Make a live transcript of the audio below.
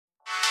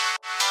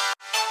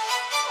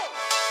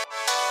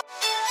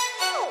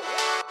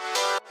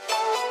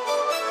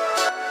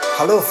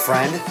Hello,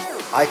 friend.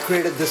 I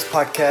created this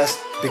podcast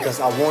because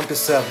I want to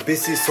serve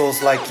busy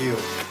souls like you,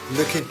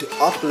 looking to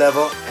up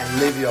level and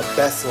live your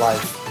best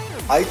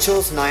life. I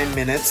chose 9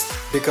 minutes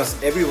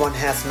because everyone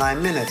has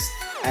 9 minutes,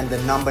 and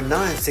the number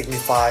 9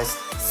 signifies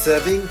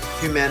serving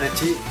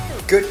humanity,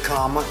 good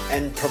karma,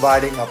 and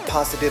providing a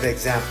positive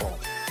example.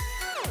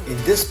 In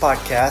this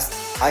podcast,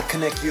 I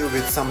connect you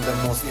with some of the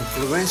most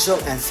influential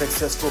and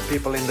successful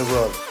people in the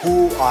world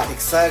who are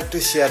excited to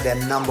share their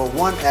number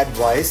one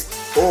advice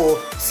or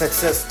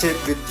success tip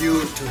with you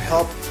to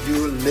help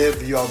you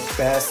live your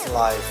best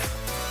life.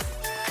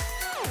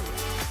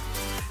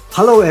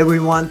 Hello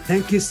everyone,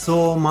 thank you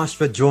so much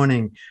for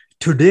joining.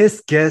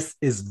 Today's guest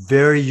is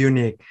very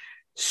unique.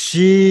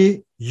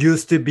 She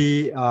used to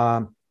be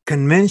a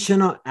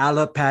conventional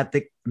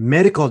allopathic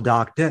medical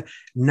doctor.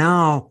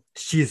 Now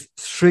she's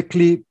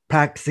strictly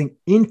practicing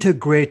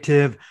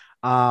integrative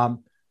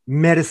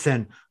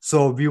medicine.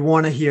 So we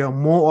want to hear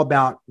more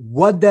about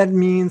what that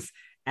means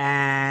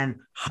and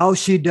how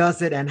she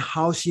does it and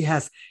how she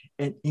has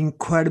an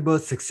incredible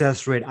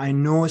success rate. I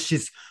know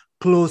she's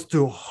close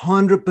to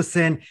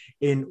 100%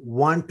 in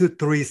 1 to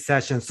 3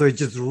 sessions. So it's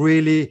just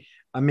really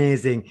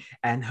amazing.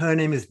 And her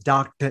name is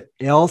Dr.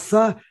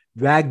 Elsa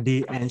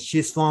Wagdi, and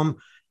she's from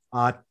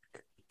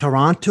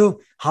Toronto.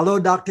 Hello,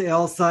 Dr.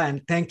 Elsa,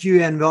 and thank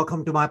you and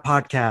welcome to my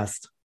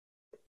podcast.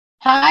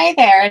 Hi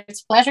there.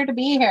 It's a pleasure to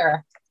be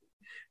here.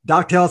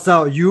 Dr.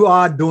 Elsa, you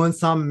are doing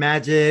some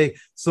magic.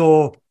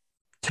 So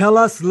tell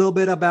us a little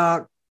bit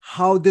about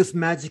how this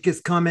magic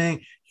is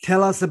coming.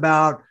 Tell us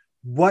about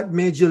what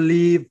made you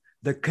leave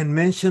the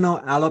conventional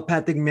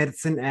allopathic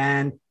medicine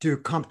and to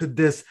come to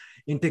this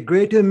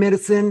integrative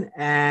medicine,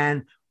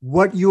 and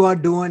what you are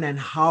doing and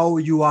how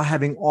you are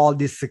having all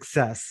this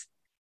success.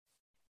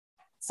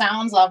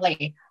 Sounds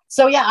lovely.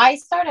 So I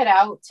started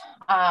out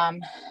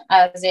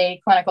as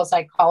a clinical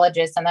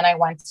psychologist, and then I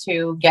went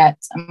to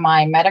get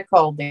my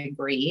medical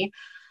degree.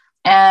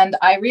 And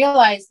I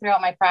realized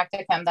throughout my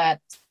practicum that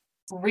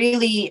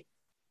really,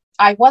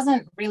 I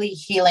wasn't really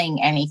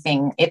healing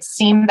anything. It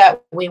seemed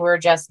that we were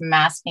just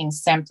masking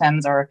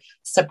symptoms or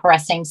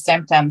suppressing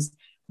symptoms.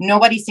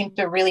 Nobody seemed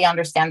to really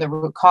understand the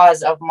root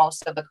cause of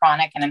most of the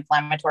chronic and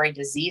inflammatory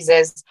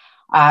diseases,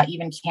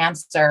 even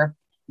cancer.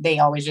 They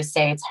always just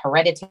say it's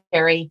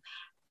hereditary.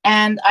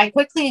 And I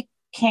quickly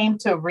came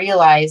to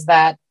realize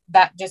that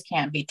that just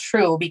can't be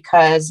true,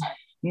 because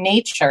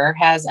nature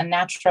has a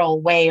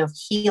natural way of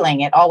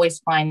healing. It always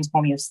finds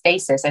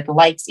homeostasis. It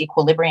likes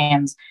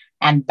equilibriums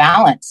and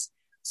balance.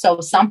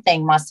 So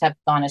something must have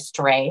gone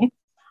astray.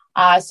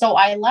 So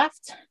I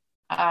left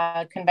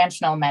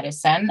conventional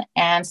medicine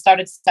and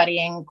started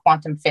studying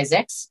quantum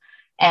physics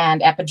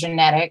and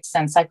epigenetics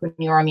and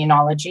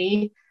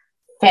psychoneuroimmunology,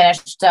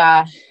 finished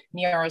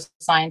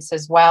neuroscience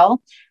as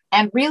well.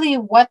 And really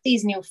what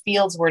these new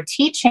fields were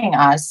teaching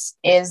us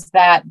is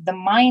that the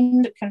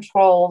mind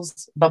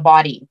controls the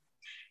body.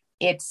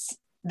 It's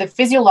the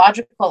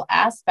physiological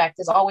aspect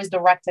is always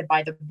directed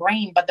by the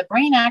brain, but the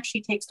brain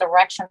actually takes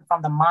direction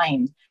from the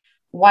mind.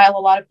 While a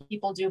lot of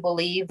people do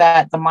believe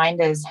that the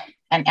mind is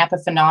an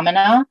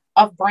epiphenomena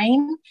of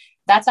brain,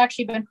 that's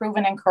actually been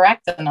proven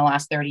incorrect in the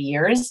last 30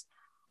 years.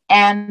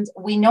 And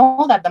we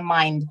know that the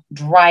mind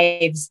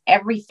drives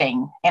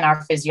everything in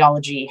our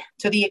physiology,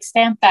 to the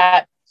extent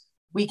that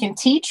we can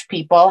teach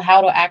people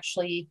how to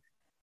actually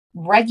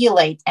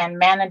regulate and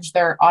manage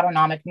their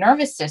autonomic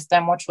nervous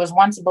system, which was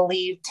once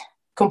believed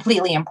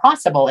completely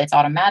impossible. It's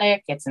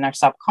automatic, it's in our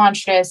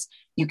subconscious,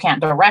 you can't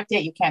direct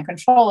it, you can't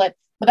control it.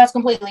 But that's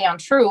completely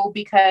untrue,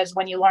 because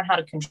when you learn how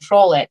to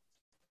control it,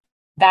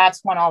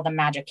 that's when all the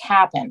magic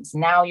happens.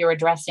 Now you're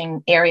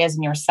addressing areas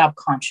in your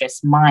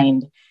subconscious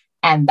mind.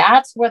 And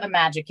that's where the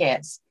magic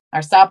is,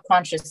 our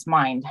subconscious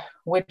mind,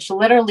 which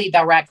literally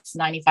directs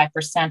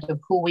 95% of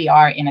who we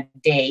are in a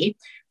day.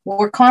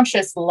 We're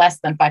conscious less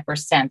than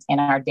 5% in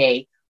our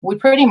day. We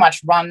pretty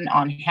much run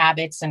on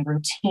habits and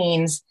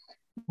routines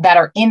that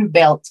are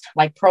inbuilt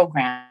like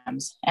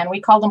programs, and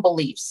we call them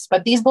beliefs.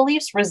 But these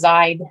beliefs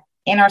reside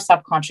in our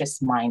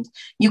subconscious mind.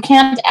 You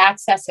can't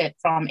access it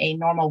from a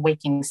normal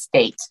waking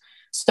state.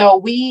 So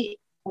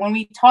when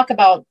we talk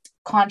about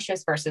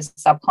conscious versus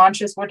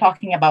subconscious, we're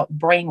talking about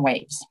brain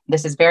waves.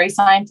 This is very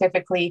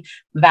scientifically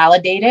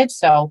validated.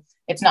 So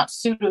it's not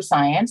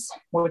pseudoscience.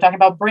 We're talking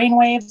about brain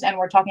waves, and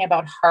we're talking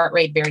about heart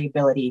rate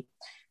variability.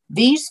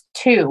 These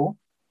two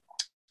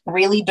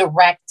really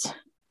direct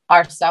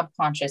our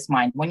subconscious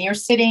mind. When you're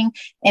sitting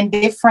in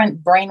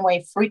different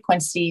brainwave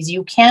frequencies,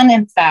 you can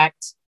in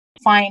fact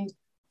find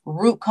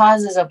root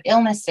causes of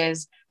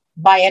illnesses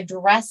by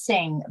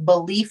addressing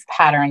belief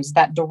patterns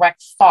that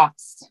direct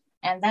thoughts.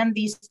 And then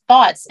these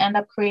thoughts end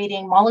up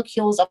creating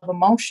molecules of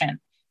emotion.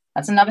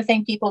 That's another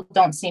thing people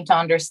don't seem to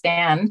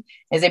understand,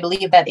 is they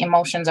believe that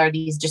emotions are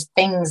these just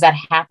things that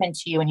happen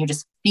to you and you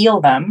just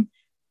feel them.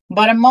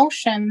 But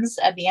emotions,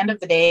 at the end of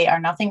the day, are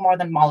nothing more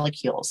than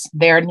molecules.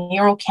 They're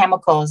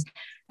neurochemicals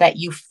that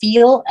you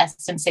feel as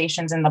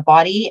sensations in the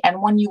body.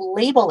 And when you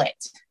label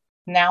it,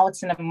 now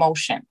it's an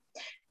emotion.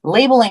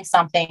 Labeling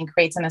something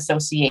creates an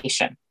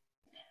association.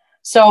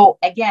 So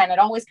again, it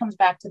always comes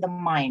back to the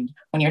mind.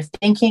 When you're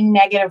thinking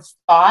negative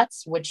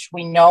thoughts, which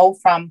we know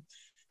from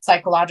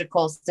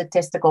psychological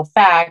statistical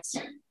facts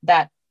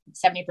that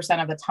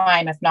 70% of the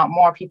time, if not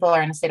more, people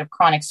are in a state of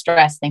chronic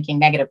stress thinking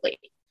negatively.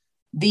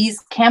 These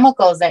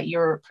chemicals that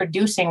you're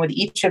producing with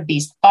each of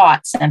these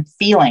thoughts and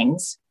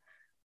feelings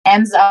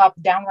ends up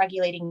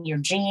downregulating your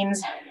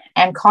genes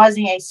and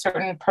causing a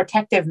certain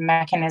protective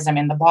mechanism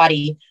in the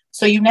body.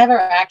 So you never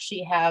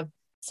actually have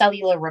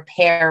cellular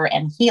repair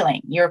and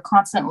healing. You're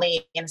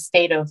constantly in a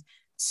state of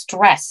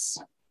stress,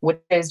 which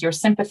is your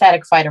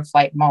sympathetic fight or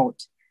flight mode.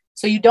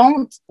 So you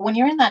don't, when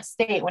you're in that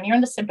state, when you're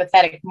in the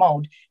sympathetic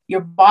mode,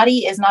 your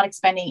body is not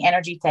expending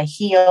energy to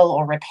heal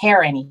or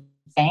repair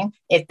anything.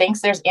 It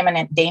thinks there's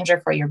imminent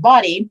danger for your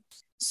body.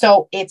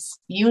 So it's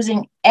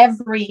using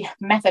every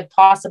method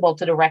possible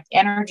to direct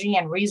energy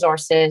and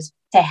resources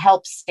to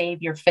help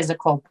save your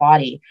physical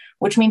body,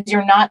 which means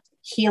you're not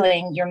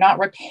healing, you're not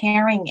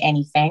repairing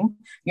anything,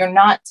 you're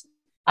not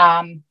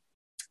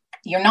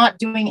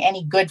doing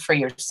any good for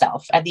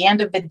yourself. At the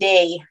end of the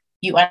day,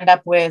 you end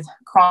up with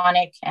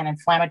chronic and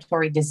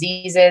inflammatory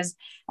diseases,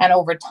 and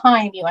over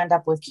time, you end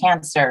up with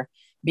cancer,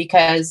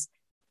 because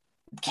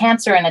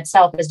cancer in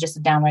itself is just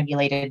a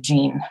downregulated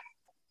gene.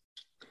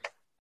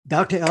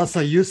 Dr.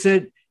 Elsa, you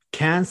said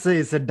cancer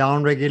is a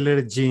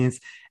downregulated genes.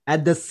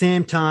 At the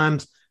same time,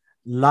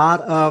 a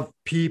lot of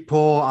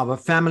people, our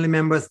family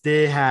members,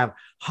 they have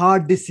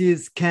heart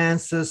disease,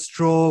 cancer,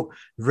 stroke,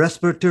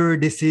 respiratory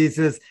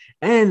diseases,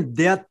 and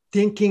they're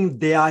thinking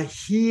they are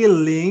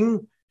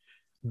healing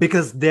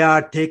because they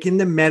are taking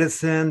the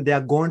medicine, they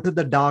are going to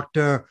the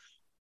doctor,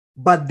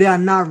 but they are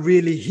not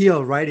really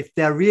healed, right? If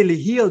they're really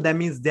healed, that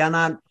means they're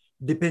not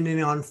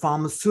depending on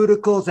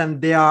pharmaceuticals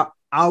and they are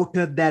out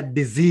of that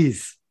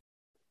disease.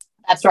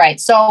 That's right.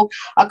 So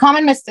a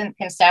common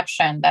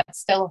misconception that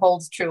still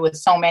holds true with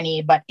so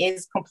many, but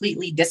is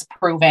completely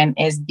disproven,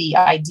 is the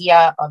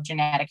idea of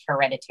genetic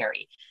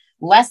hereditary.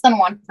 Less than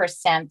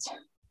 1%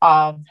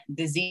 of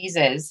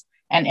diseases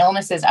and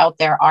illnesses out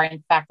there are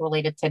in fact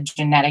related to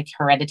genetic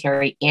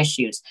hereditary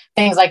issues.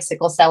 Things like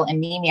sickle cell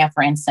anemia,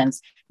 for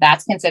instance,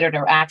 that's considered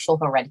an actual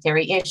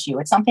hereditary issue.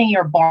 It's something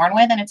you're born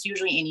with, and it's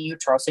usually in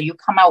utero. So you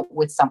come out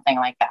with something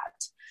like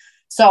that.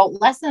 So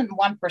less than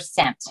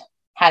 1%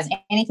 has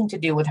anything to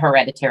do with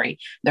hereditary.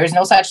 There's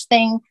no such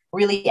thing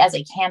really as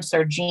a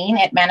cancer gene.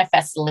 It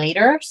manifests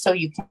later, so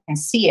you can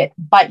see it,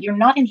 but you're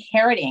not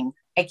inheriting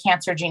a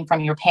cancer gene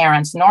from your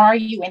parents, nor are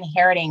you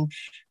inheriting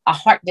a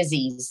heart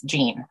disease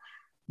gene.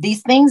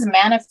 These things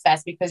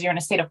manifest because you're in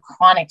a state of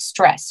chronic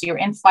stress. You're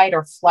in fight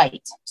or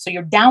flight. So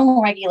you're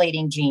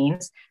down-regulating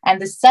genes,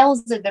 and the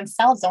cells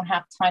themselves don't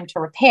have time to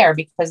repair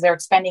because they're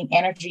expending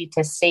energy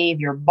to save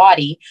your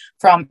body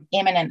from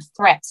imminent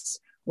threats,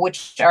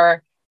 which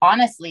are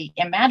honestly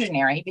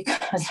imaginary,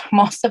 because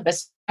most of the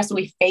stress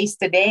we face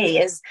today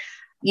is,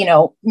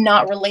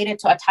 not related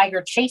to a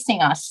tiger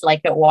chasing us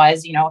like it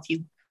was, a few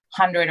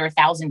 100 or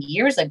 1,000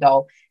 years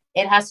ago.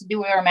 It has to do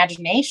with our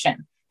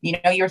imagination.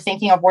 You're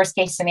thinking of worst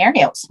case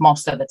scenarios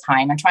most of the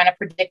time and trying to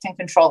predict and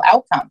control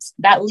outcomes.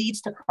 That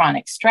leads to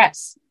chronic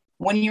stress.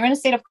 When you're in a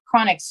state of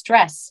chronic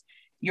stress,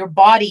 your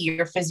body,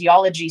 your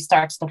physiology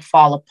starts to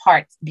fall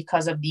apart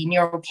because of the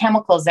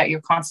neurochemicals that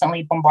you're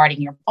constantly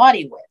bombarding your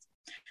body with.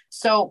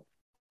 So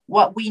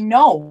what we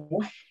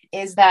know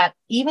is that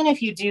even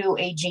if you do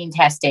a gene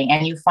testing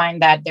and you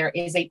find that there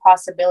is a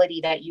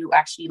possibility that you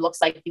actually looks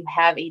like you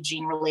have a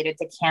gene related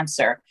to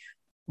cancer,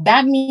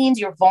 that means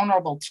you're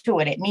vulnerable to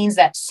it. It means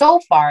that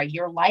so far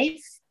your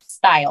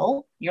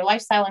lifestyle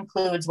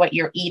includes what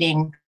you're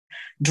eating,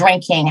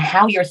 drinking,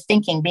 how you're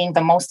thinking being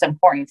the most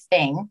important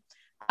thing,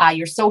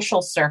 your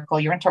social circle,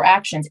 your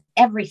interactions,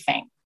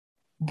 everything.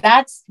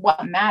 That's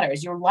what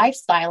matters. Your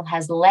lifestyle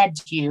has led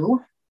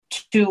you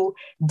to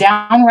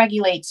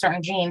downregulate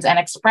certain genes and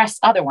express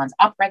other ones,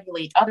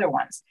 upregulate other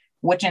ones,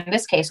 which in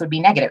this case would be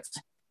negative.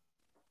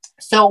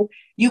 So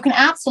you can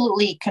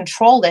absolutely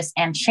control this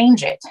and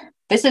change it.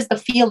 This is the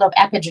field of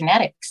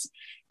epigenetics.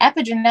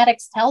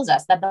 Epigenetics tells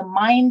us that the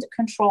mind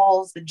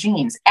controls the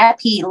genes.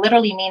 Epi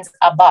literally means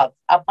above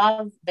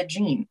the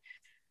gene.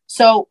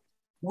 So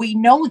we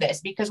know this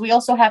because we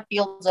also have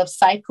fields of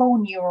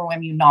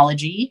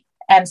psychoneuroimmunology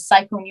and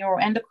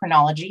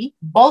psychoneuroendocrinology.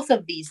 Both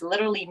of these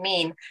literally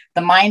mean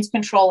the mind's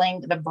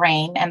controlling the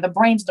brain and the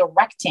brain's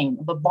directing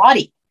the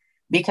body.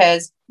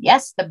 Because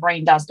yes, the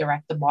brain does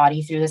direct the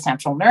body through the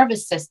central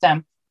nervous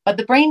system, but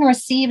the brain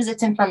receives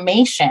its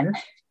information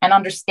and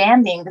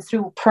understanding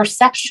through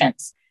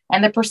perceptions.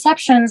 And the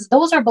perceptions,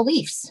 those are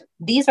beliefs.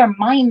 These are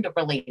mind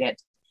related.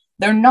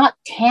 They're not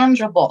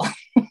tangible,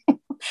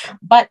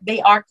 but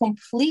they are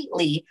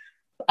completely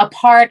a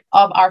part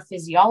of our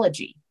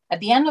physiology. At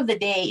the end of the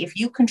day, if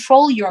you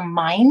control your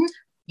mind,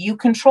 you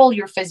control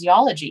your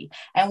physiology.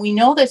 And we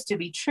know this to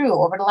be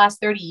true. Over the last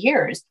 30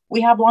 years,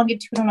 we have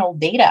longitudinal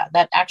data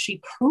that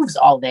actually proves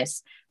all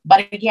this.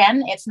 But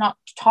again, it's not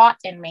taught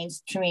in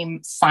mainstream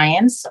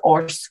science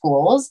or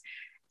schools.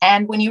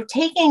 And when you're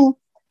taking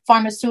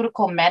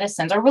pharmaceutical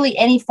medicines or really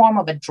any form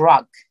of a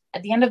drug,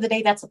 at the end of the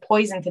day, that's a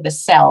poison to the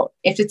cell.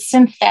 If it's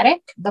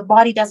synthetic, the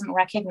body doesn't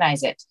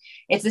recognize it.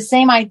 It's the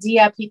same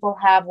idea people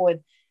have with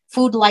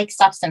food-like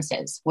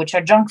substances, which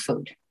are junk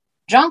food.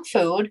 Junk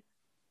food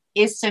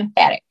is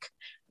synthetic.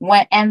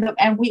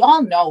 And we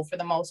all know for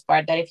the most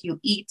part that if you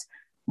eat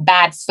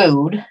bad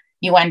food,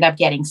 you end up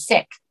getting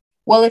sick.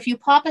 Well, if you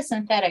pop a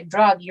synthetic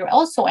drug, you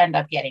also end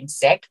up getting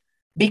sick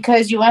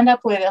because you end up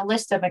with a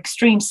list of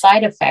extreme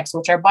side effects,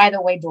 which are, by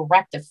the way,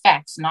 direct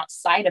effects, not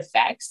side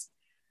effects,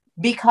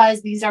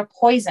 because these are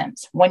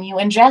poisons. When you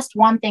ingest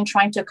one thing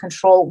trying to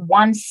control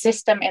one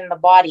system in the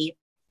body,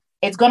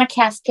 it's going to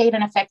cascade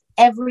and affect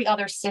every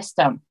other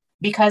system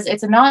because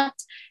it's not,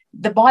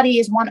 the body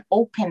is one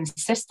open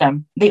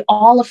system. They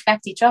all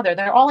affect each other.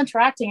 They're all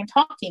interacting and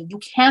talking. You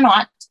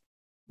cannot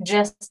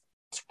just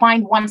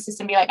find one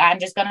system, be like, I'm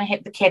just going to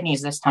hit the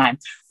kidneys this time,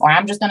 or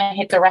I'm just going to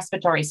hit the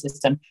respiratory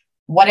system.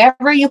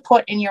 Whatever you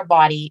put in your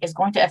body is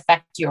going to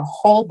affect your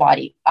whole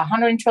body.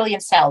 100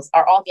 trillion cells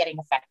are all getting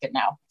affected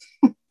now.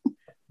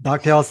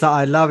 Dr. Elsa,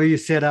 I love you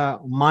said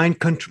mind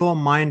control,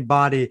 mind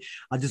body.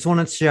 I just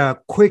want to share a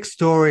quick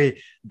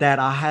story that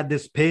I had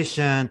this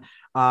patient.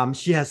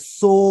 She has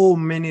so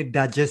many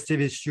digestive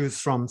issues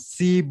from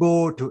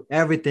SIBO to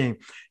everything.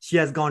 She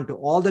has gone to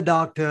all the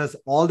doctors,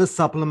 all the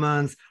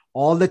supplements,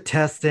 all the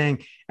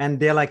testing, and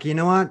they're like, you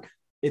know what?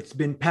 It's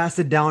been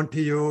passed down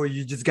to you.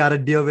 You just got to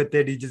deal with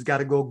it. You just got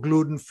to go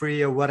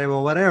gluten-free or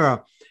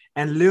whatever.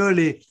 And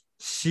literally,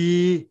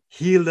 she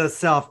healed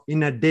herself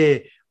in a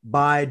day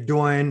by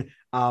doing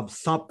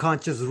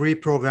subconscious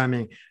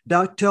reprogramming.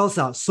 Dr.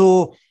 Elsa,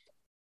 so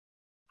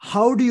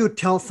how do you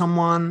tell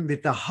someone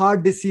with a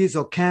heart disease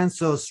or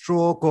cancer,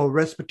 stroke, or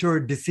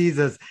respiratory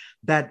diseases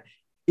that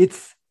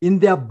it's in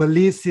their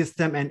belief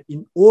system, and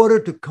in order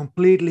to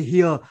completely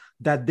heal,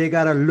 that they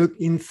got to look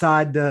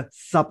inside the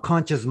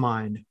subconscious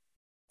mind?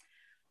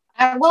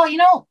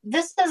 Well,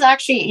 this is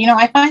actually,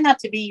 I find that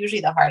to be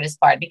usually the hardest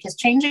part because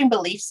changing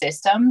belief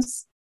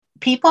systems,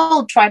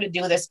 people try to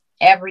do this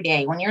every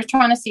day. When you're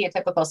trying to see a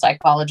typical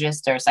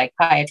psychologist or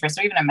psychiatrist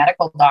or even a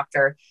medical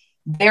doctor,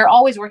 they're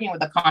always working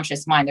with a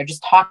conscious mind. They're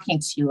just talking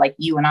to you like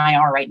you and I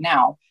are right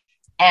now.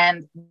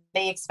 And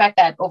they expect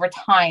that over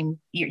time,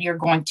 you're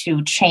going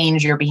to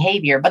change your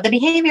behavior. But the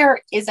behavior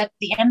is at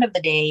the end of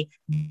the day,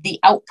 the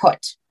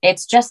output.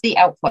 It's just the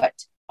output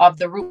of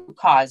the root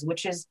cause,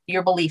 which is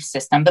your belief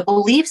system. The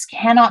beliefs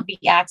cannot be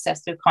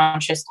accessed through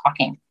conscious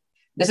talking.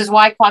 This is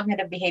why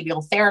cognitive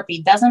behavioral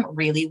therapy doesn't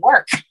really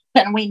work.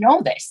 And we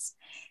know this.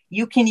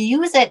 You can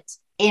use it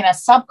in a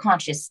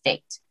subconscious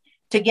state.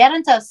 To get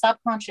into a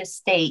subconscious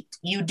state,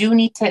 you do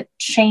need to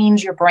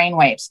change your brain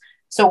waves.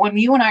 So when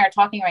you and I are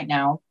talking right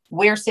now,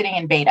 we're sitting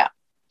in beta.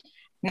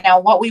 Now,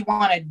 what we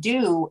want to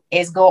do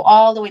is go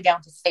all the way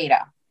down to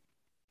theta.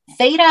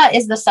 Theta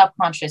is the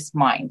subconscious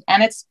mind.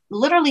 And it's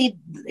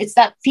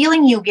that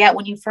feeling you get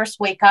when you first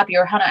wake up,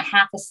 you're kind of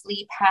half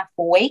asleep, half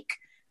awake.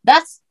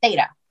 That's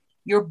theta.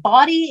 Your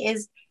body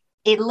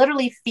it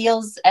literally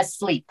feels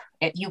asleep.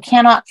 You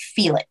cannot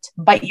feel it,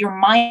 but your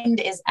mind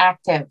is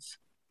active.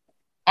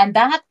 And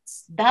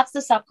that's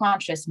the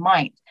subconscious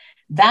mind.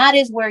 That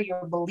is where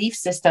your belief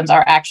systems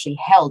are actually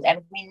held.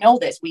 And we know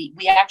this. We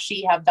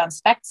actually have done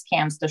SPECT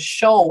scans to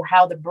show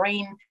how the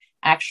brain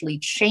actually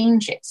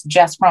changes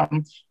just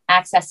from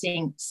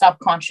accessing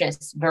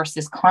subconscious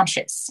versus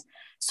conscious.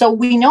 So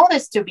we know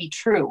this to be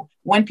true.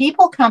 When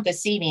people come to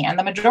see me, and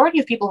the majority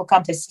of people who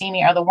come to see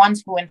me are the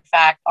ones who, in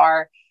fact,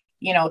 are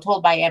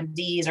told by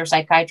MDs or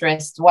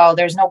psychiatrists, well,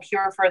 there's no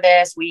cure for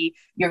this.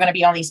 You're going to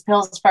be on these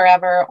pills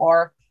forever.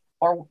 Or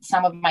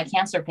some of my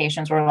cancer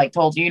patients were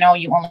told, you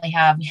only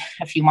have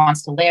a few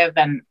months to live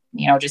and,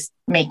 just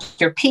make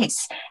your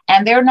peace.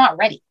 And they're not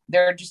ready.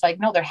 They're just like,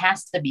 no, there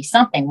has to be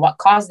something. What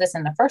caused this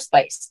in the first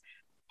place?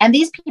 And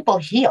these people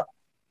heal.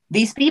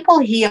 These people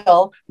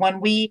heal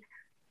when we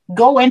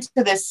go into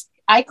this.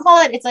 I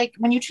call it, it's like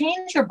when you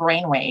change your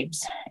brain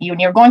waves,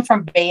 you're going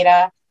from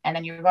beta and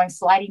then you're going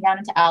sliding down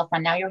into alpha.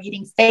 And now you're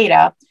hitting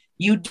theta.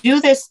 You do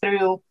this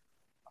through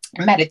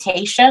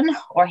meditation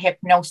or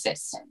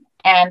hypnosis.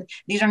 And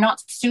these are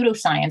not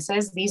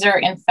pseudosciences. These are,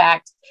 in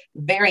fact,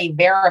 very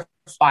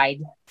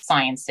verified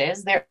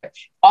sciences.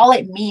 All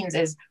it means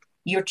is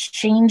you're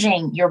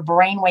changing your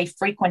brainwave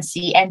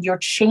frequency and you're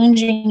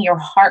changing your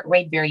heart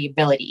rate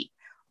variability.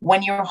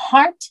 When your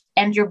heart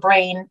and your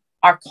brain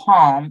are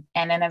calm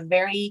and in a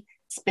very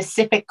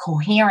specific,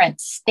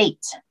 coherent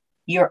state,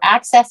 you're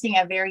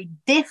accessing a very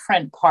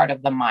different part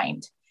of the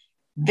mind.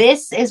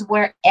 This is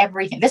where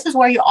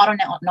your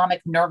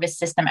autonomic nervous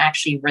system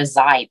actually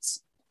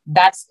resides.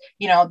 That's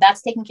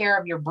taking care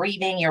of your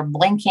breathing, your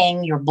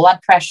blinking, your blood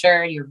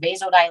pressure, your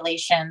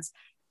vasodilations.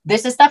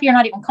 This is stuff you're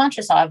not even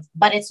conscious of,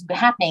 but it's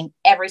happening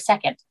every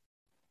second.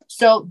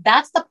 So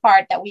that's the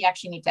part that we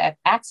actually need to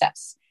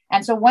access.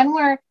 And so when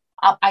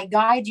I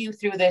guide you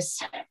through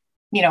this,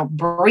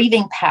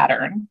 breathing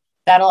pattern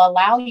that'll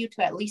allow you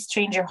to at least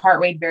change your heart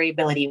rate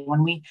variability.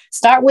 When we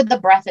start with the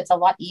breath, it's a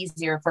lot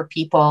easier for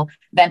people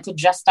than to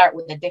just start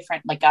with a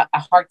different, a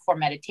hardcore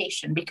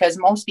meditation, because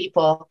most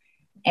people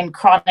in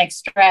chronic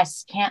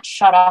stress can't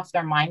shut off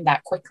their mind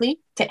that quickly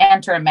to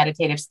enter a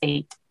meditative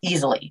state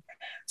easily.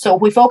 So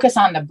if we focus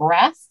on the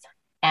breath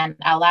and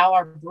allow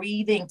our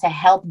breathing to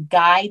help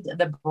guide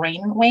the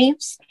brain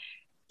waves,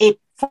 it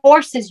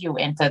forces you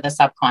into the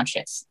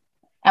subconscious.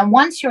 And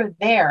once you're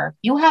there,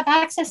 you have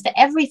access to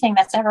everything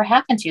that's ever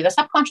happened to you. The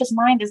subconscious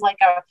mind is like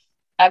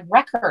a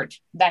record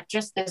that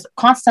just is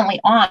constantly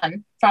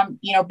on from,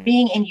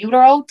 being in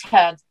utero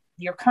to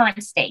your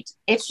current state.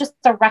 It's just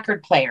a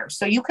record player.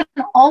 So you can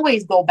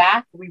always go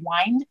back,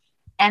 rewind,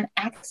 and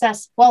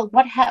access, well,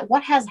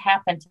 what has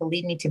happened to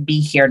lead me to be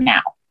here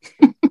now?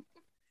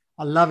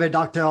 I love it,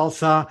 Dr.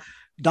 Elsa.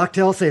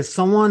 Dr. Elsa, if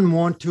someone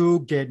want to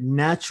get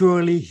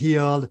naturally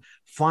healed,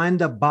 find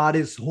the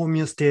body's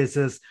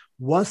homeostasis,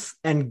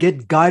 and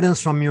get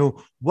guidance from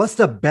you, what's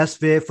the best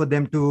way for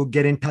them to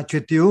get in touch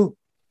with you?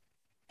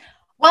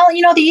 Well,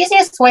 the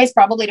easiest way is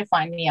probably to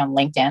find me on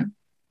LinkedIn,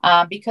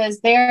 because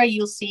there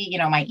you'll see,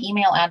 my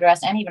email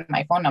address and even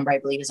my phone number, I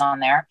believe, is on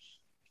there.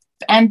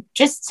 And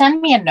just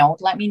send me a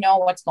note. Let me know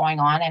what's going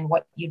on and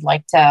what you'd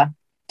like to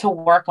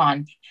work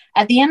on.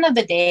 At the end of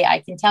the day, I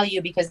can tell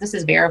you, because this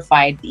is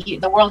verified,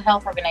 the World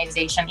Health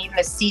Organization, even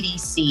the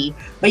CDC,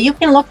 but you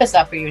can look this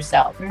up for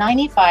yourself.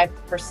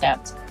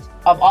 95%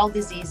 of all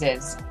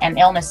diseases and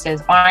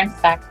illnesses are in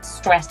fact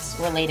stress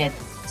related.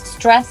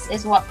 Stress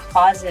is what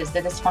causes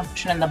the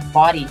dysfunction in the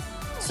body.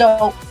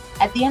 So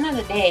at the end of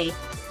the day,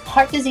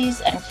 heart disease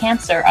and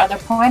cancer are the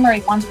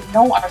primary ones we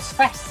know are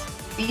stress.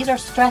 These are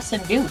stress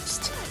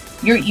induced.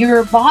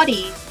 Your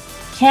body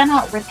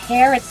cannot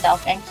repair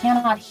itself and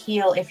cannot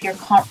heal if you're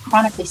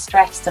chronically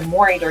stressed and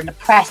worried or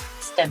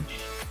depressed. And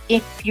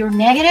if you're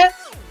negative,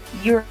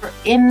 you're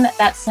in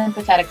that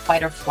sympathetic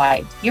fight or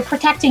flight. You're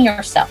protecting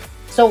yourself.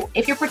 So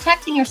if you're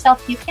protecting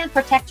yourself, you can't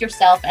protect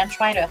yourself and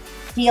try to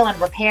heal and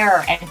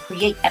repair and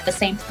create at the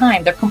same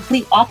time. They're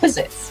complete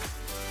opposites.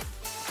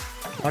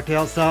 Okay,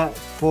 Elsa,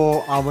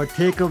 for our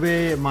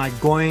takeaway, my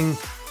going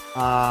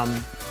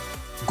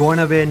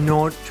away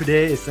note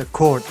today is a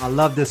quote. I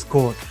love this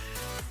quote.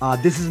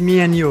 This is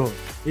me and you.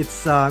 It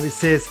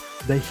says,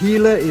 the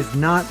healer is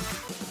not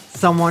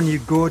someone you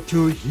go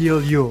to heal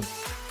you.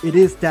 It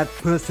is that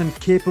person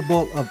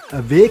capable of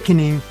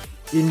awakening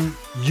in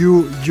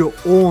you your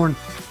own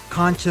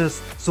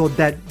conscious so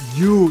that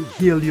you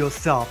heal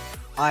yourself.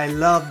 I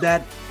love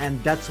that, and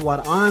that's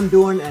what I'm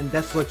doing, and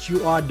that's what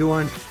you are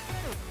doing.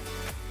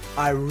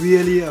 I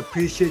really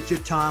appreciate your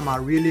time. I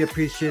really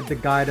appreciate the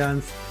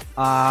guidance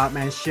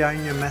and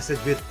sharing your message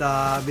with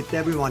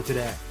everyone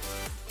today.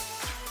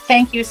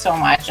 Thank you so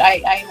much.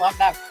 I love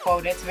that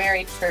quote. It's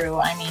very true.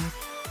 I mean,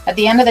 at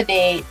the end of the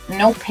day,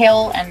 no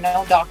pill and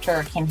no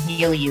doctor can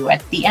heal you.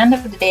 At the end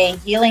of the day,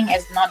 healing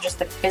is not just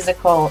a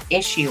physical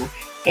issue.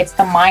 It's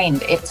the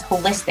mind. It's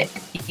holistic.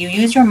 You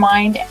use your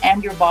mind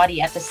and your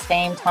body at the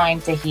same time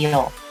to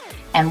heal.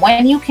 And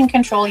when you can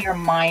control your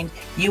mind,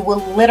 you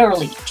will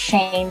literally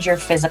change your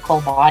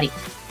physical body.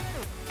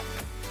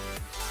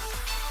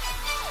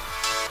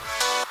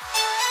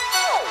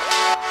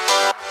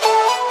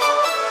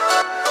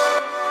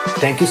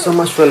 Thank you so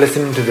much for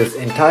listening to this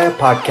entire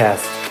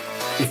podcast.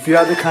 If you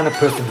are the kind of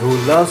person who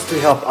loves to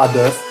help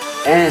others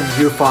and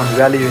you found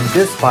value in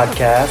this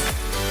podcast,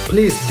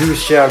 please do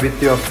share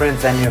with your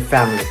friends and your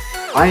family.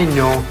 I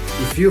know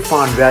if you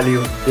found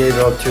value, they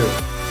will too.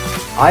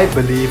 I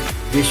believe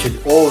we should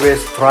always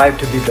strive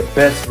to be the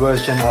best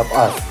version of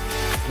us.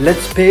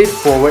 Let's pay it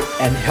forward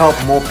and help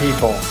more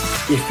people.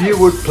 If you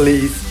would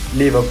please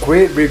leave a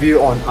great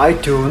review on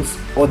iTunes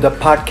or the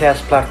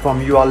podcast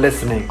platform you are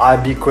listening,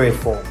 I'd be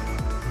grateful.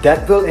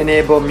 That will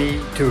enable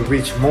me to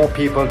reach more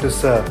people to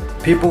serve,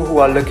 people who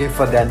are looking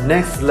for their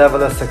next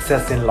level of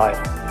success in life.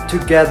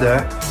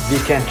 Together, we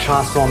can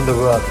transform the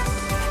world.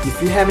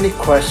 If you have any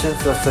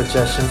questions or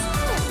suggestions,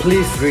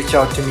 please reach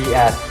out to me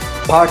at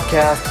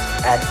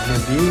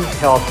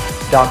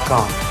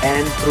podcast@naveenhealth.com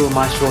and through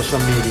my social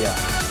media.